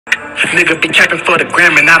Nigga be capping for the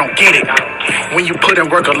gram and I don't get it. When you put in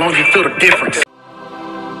work alone, you feel the difference.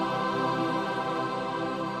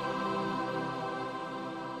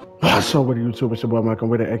 So with YouTube, it's your boy Michael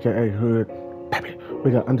with it, aka Hood. Baby,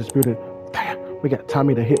 we got Undisputed. Fire. We got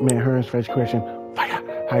Tommy the Hitman Hearns. First question. Fire.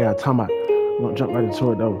 How y'all talking about? We're gonna jump right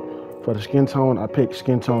into it though. For the skin tone, I picked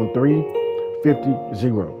skin tone 350.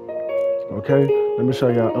 Okay, let me show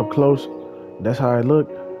y'all up close. That's how I look.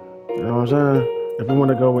 You know what I'm saying? If you want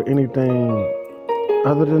to go with anything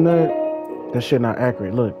other than that, that shit not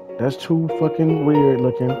accurate. Look, that's too fucking weird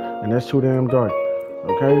looking, and that's too damn dark.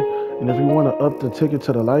 Okay? And if you want to up the ticket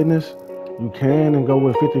to the lightness, you can and go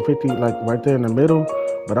with 50-50, like right there in the middle,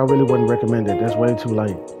 but I really wouldn't recommend it. That's way too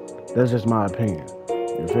light. That's just my opinion.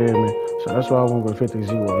 You feel me? So that's why I went with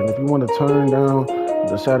 50-0. And if you want to turn down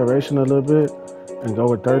the saturation a little bit and go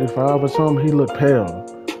with 35 or something, he look pale.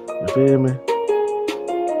 You feel me?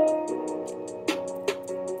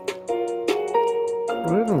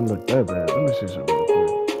 Well, it don't look that bad. Let me see something real quick.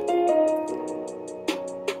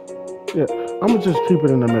 Yeah, I'm gonna just keep it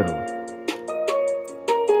in the middle.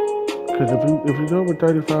 Cause if you go with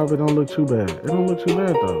 35, it don't look too bad. It don't look too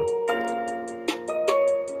bad though.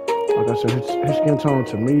 Like I said, his skin tone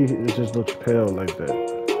to me, it just looks pale like that.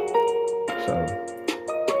 So,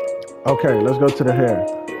 okay, let's go to the hair.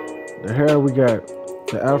 The hair, we got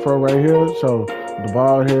the afro right here. So the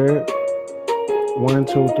bald head, 1,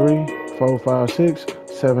 2, 3, 4, 5, 6,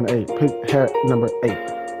 7, 8. Pick hair number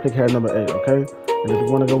 8. Pick hair number 8, okay? And if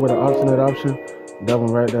you want to go with an alternate option, that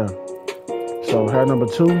one right there. So hair number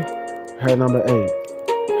 2, hair number 8.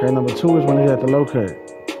 Hair number 2 is when he had the low cut.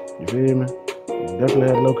 You feel me? You definitely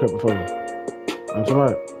had the low cut before. That's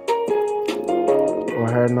right. Or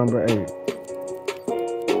hair number 8.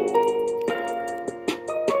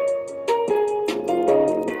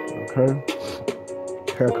 Okay.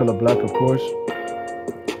 Hair color black, of course.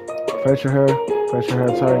 Facial hair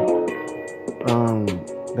type.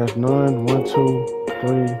 That's none. 1, 2,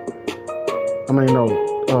 3.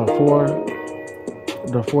 4.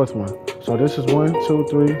 The fourth one. So this is 1, 2,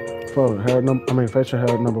 3, 4. Facial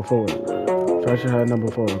hair number 4. Facial hair number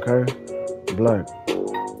 4. Okay. Black.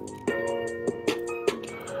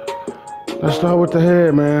 Let's start with the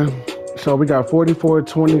head, man. So we got 44,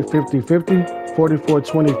 20, 50, 50. 44,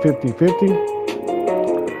 20, 50, 50.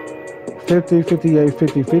 50, 58,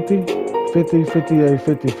 50, 50. 50, 58,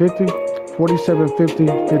 50, 50. 47, 50,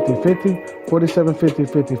 50, 50. 47, 50,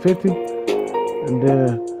 50, 50. And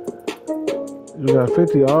then you got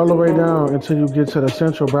 50 all the way down until you get to the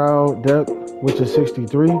central brow depth, which is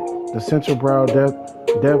 63. The central brow depth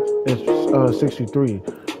is 63.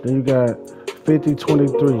 Then you got 50,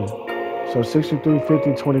 23. So 63,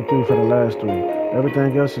 50, 23 for the last 3.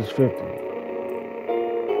 Everything else is 50.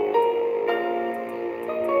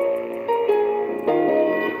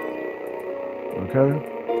 Okay.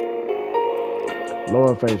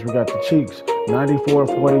 Lower face, we got the cheeks. 94,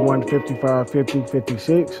 41, 55, 50,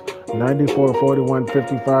 56. 94, 41,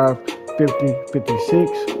 55, 50,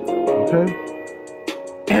 56. Okay.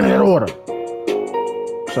 In that order.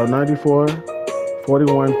 So 94,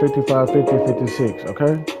 41, 55, 50, 56.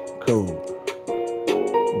 Okay. Cool.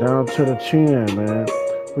 Down to the chin, man.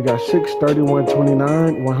 We got 6, 31,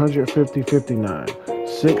 29, 150, 59.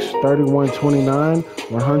 6, 31, 29,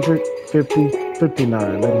 150,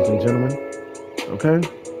 59, ladies and gentlemen. Okay?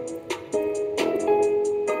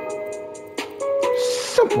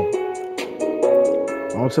 Simple.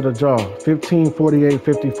 On to the jaw. 15, 48,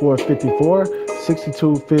 54, 54,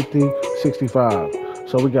 62, 50, 65.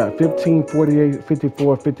 So we got 15, 48,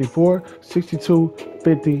 54, 54, 62,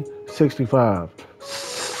 50, 65.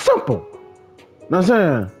 Simple. Know what I'm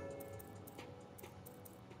saying?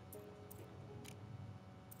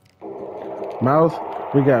 Mouth,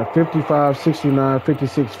 we got 55, 69,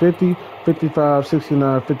 56, 50, 55,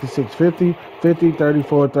 69, 56, 50, 50,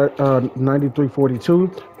 34, 93,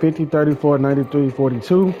 42, 50, 34, 93,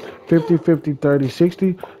 42, 50, 50, 30,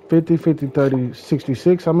 60, 50, 50, 30,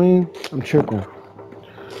 66. I'm tripping.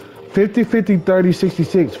 50, 50, 30,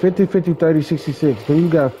 66, 50, 50, 30, 66. Then you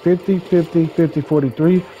got 50, 50, 50,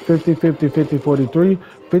 43, 50, 50, 50, 43,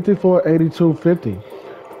 54, 82, 50,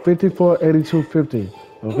 54, 82, 50.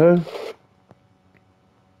 Okay?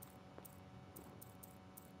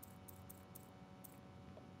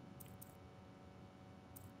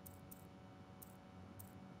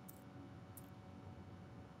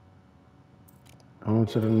 On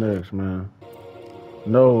to the next, man.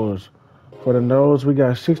 Nose. For the nose, we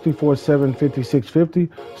got 64, 7, 56, 50,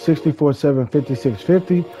 64, 7, 56,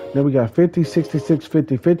 50. Then we got 50, 66,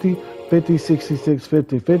 50, 50, 50, 66,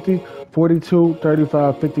 50, 50, 42,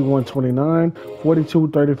 35, 51, 29, 42,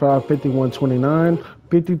 35, 51, 29,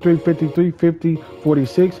 53, 53, 50,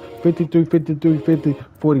 46, 53, 53, 50,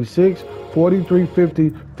 46, 43, 50,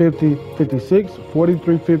 50, 56,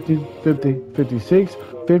 43, 50, 50, 56,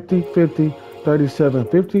 50, 50, 37,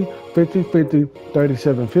 50, 50, 50,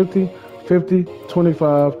 37, 50, 50,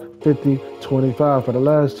 25, 50, 25 for the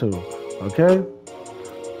last two. Okay?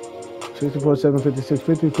 64, 7, 56,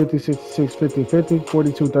 50, 50, 66, 50, 50,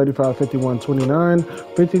 42, 35, 51, 29,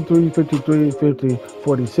 53, 53, 50,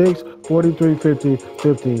 46, 43, 50,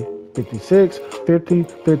 50, 56, 50,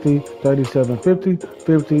 50, 37, 50,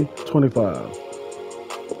 50, 25.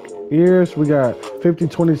 Years, we got 50,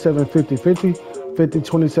 27, 50, 50, 50,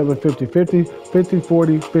 27, 50, 50, 50,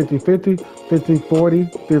 40, 50, 50, 50, 40,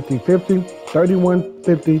 50, 50, 31,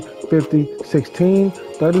 50, 50, 16,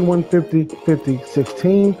 31, 50, 50,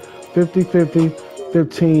 16, 50, 50,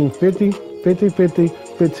 15, 50, 50, 50,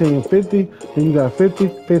 15, 50, then you got 50,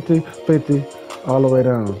 50, 50, all the way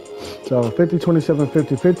down. So 50, 27,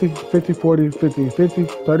 50, 50, 50, 40, 50, 50,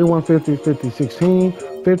 31, 50, 50, 16,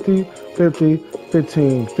 50, 50,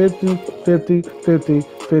 15, 50, 50, 50,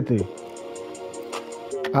 50.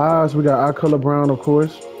 Eyes, we got eye color brown, of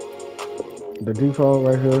course. The default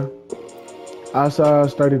right here. Eye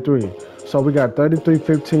size 33. So we got 33,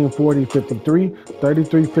 15, 40, 53,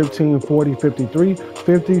 33, 15, 40, 53,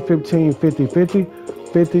 50, 15, 50, 50,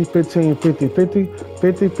 50, 15, 50, 50,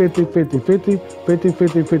 50, 50, 50, 50, 50,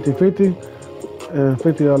 50, 50, 50, and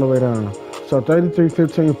 50 all the way down. So 33,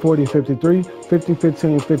 15, 40, 53, 50,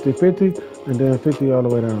 15, 50, 50, and then 50 all the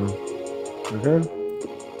way down. Okay?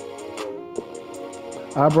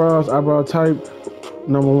 Eyebrows, eyebrow type,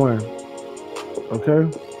 number 1. Okay?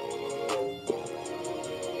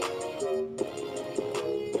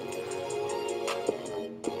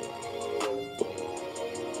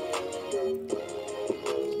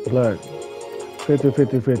 Black. 50,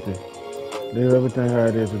 50, 50. Leave everything how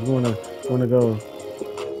it is. If you wanna go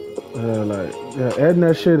adding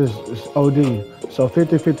that shit is OD. So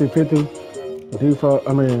 50, 50, 50, default,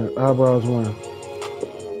 eyebrows 1.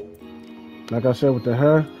 Like I said with the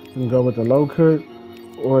hair, you can go with the low cut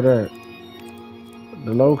or that.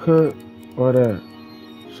 The low cut or that.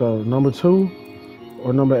 So number 2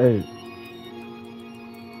 or number 8.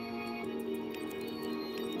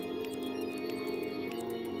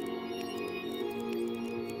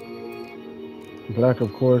 Black,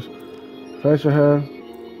 of course. Facial hair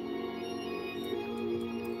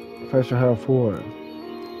 4.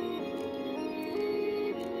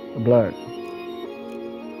 Black.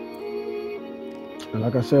 And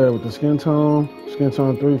like I said, with the skin tone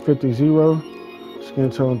 3, 50, 0. Skin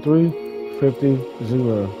tone 3, 50,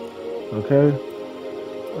 0. Okay?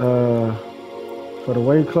 For the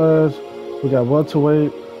weight class, we got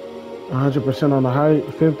welterweight, 100% on the height,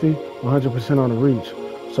 50, 100% on the reach.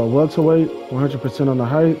 So welterweight, 100% on the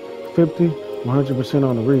height, 50, 100%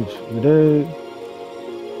 on the reach. You dig?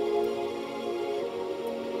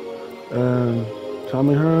 And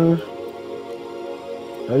Tommy Hearns,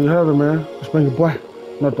 there you have it, man. It's been your boy.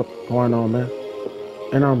 Nothing going on, man.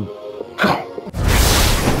 And I'm